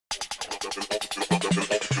Hello,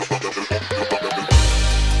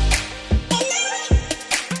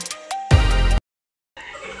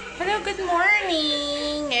 good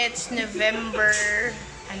morning! It's November,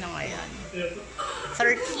 ano ngayon?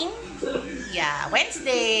 13? Yeah,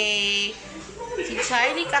 Wednesday! Si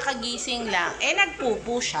Charlie kakagising lang.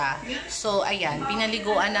 Nagpupo siya. So, ayan,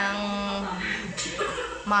 pinaliguan ng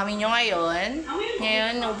mami nyo ngayon.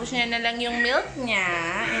 Ngayon, naubos niya na lang yung milk niya.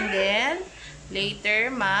 And then, later,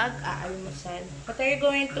 mag-aalmusal. What are you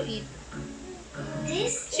going to eat?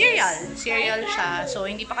 Cereal. Cereal siya. So,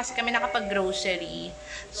 hindi pa kasi kami nakapag-grocery.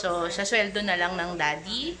 So, sa sweldo na lang ng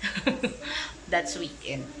daddy. That's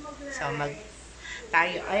weekend. So,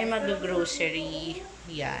 tayo ay mag-grocery.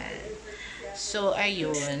 Yan. So,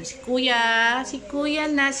 ayun. Si kuya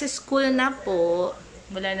nasa school na po.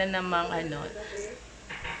 Wala na namang ano.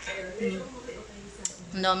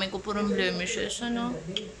 Ang dami ko purong blemishes, ano?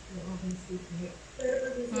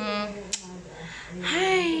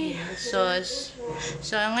 Hi.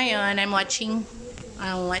 So ngayon, I'm watching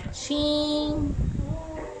our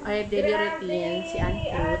daily routine, si Aunt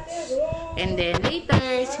Roots. And then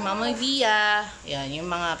later, si Mama Via. Yan,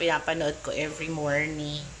 yung mga pinapanood ko every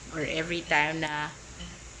morning or every time na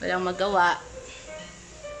walang magawa.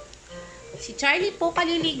 Si Charlie po,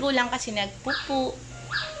 kaliligo lang kasi nagpupo.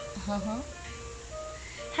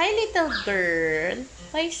 Hi, little girl.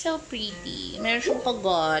 Why so pretty? Meron siyang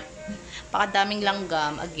kagat. Pakadaming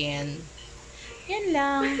langgam again. Yan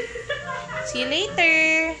lang. See you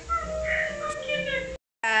later.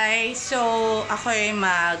 Guys, so ako ay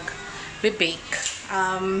mag-bake.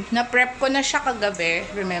 Na-prep ko na siya kagabi,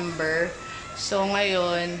 remember? So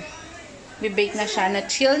ngayon, bibake na siya.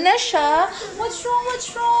 Na-chill na siya. What's wrong? What's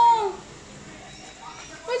wrong?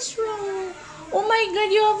 What's wrong? Oh my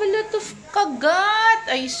God, you have a lot of kagat.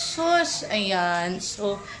 Ay, sus. Ayan.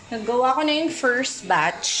 So, nagawa ko na yung first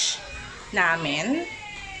batch namin.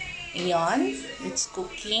 Ayan. It's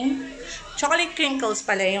cooking. Chocolate crinkles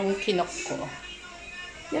pala yung kinok ko.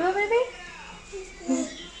 Diba, baby?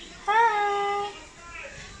 Hi!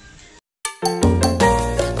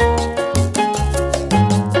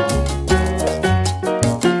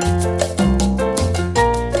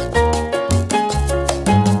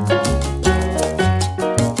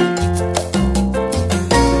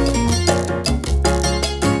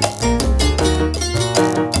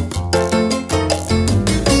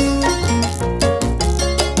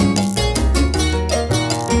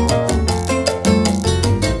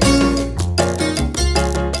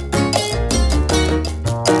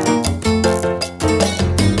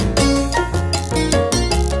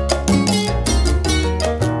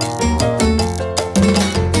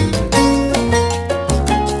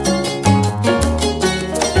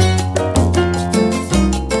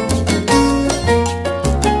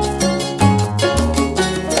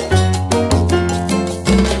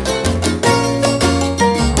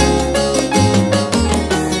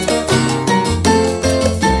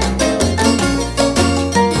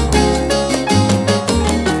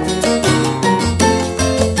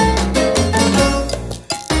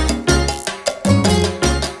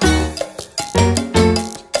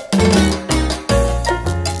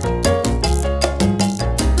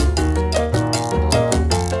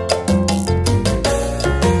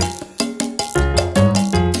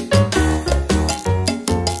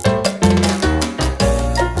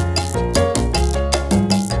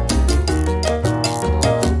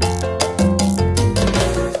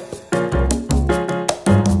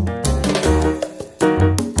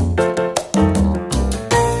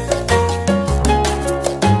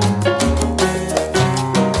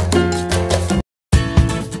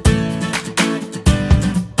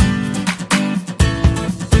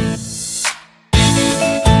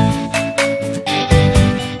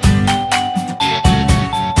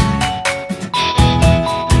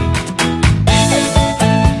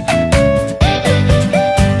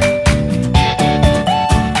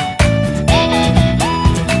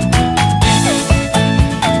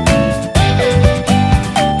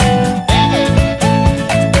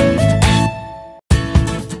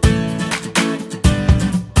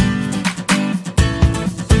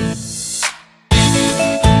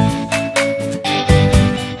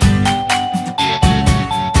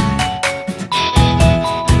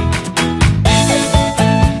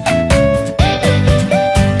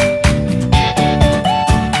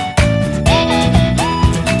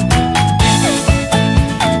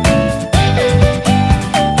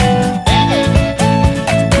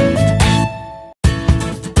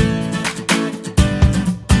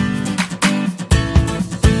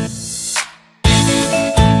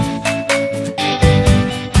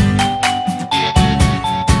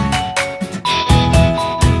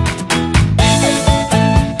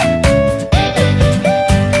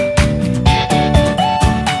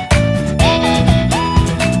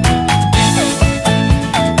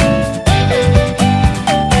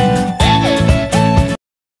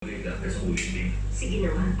 Sige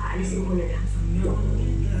naman, aalisin ko na lang.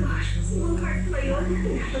 Gosh, ang cart pa yun.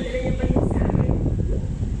 Napadala niya pa yun sa akin.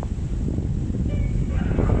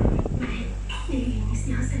 Nililinis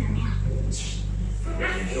niya ang salamin.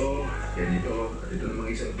 Ito namang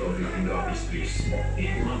isang topic in the office, please.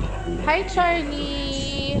 Hi,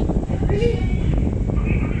 Charlie!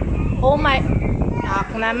 Oh my... Ak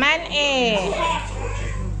naman eh!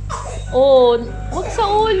 Oh, huwag sa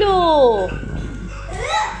ulo!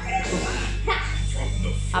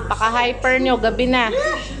 Apaka-hyper nyo, gabi na.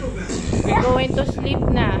 We're going to sleep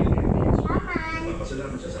na.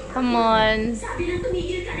 Come on.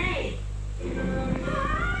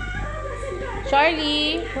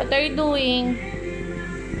 Charlie, what are you doing?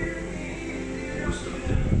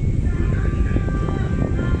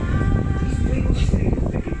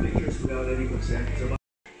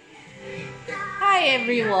 Hi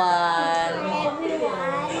everyone.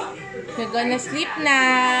 We're gonna sleep na.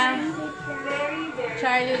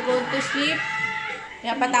 Charlie go to sleep.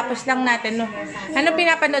 Yeah, patapos lang natin. Ano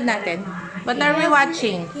pinapanood natin? What are we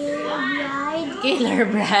watching? Killer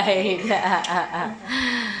Bride.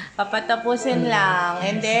 Papatapusin lang.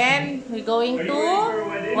 And then, we're going to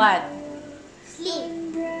what?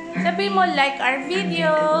 Sleep. Sabi mo, like our video.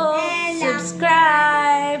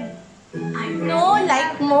 Subscribe. No,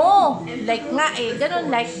 like mo. Like nga eh. Ganun,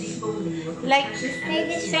 like. Like.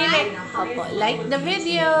 Say like. Opo. Like the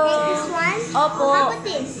video. Like this one? Opo. How about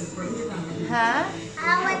this? Ha?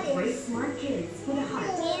 How about this?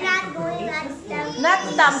 We're not going at thumbs Not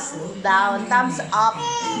thumbs down. Thumbs up.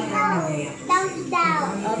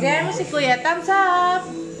 down. O, gaya mo si Kuya. Thumbs up.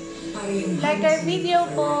 Like our video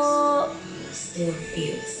po. Still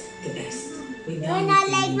feels the best. You're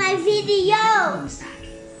not like my video.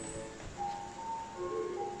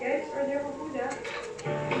 Guys, order ko po na.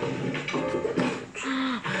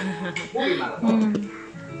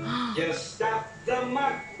 Just stop the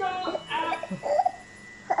McDo app.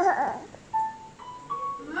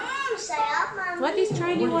 Sarap, Mami. What is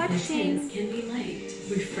Charlie watching? Can be light.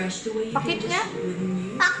 Refresh the way you Pakit nga.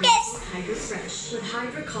 Pakit. Hydro Fresh with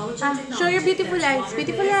Hydro Collagen Ah, show your beautiful eyes.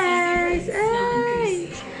 Beautiful eyes. Ay.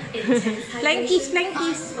 Flying kiss, flying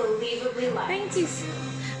kiss. Flying kiss.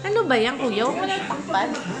 Ano ba yan, kuya? Huwag mo lang takpan.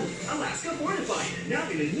 Alaska Fortified, now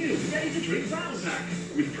in a new ready-to-drink bottle pack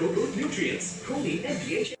with cocoa nutrients, choline, and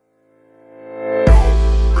pH.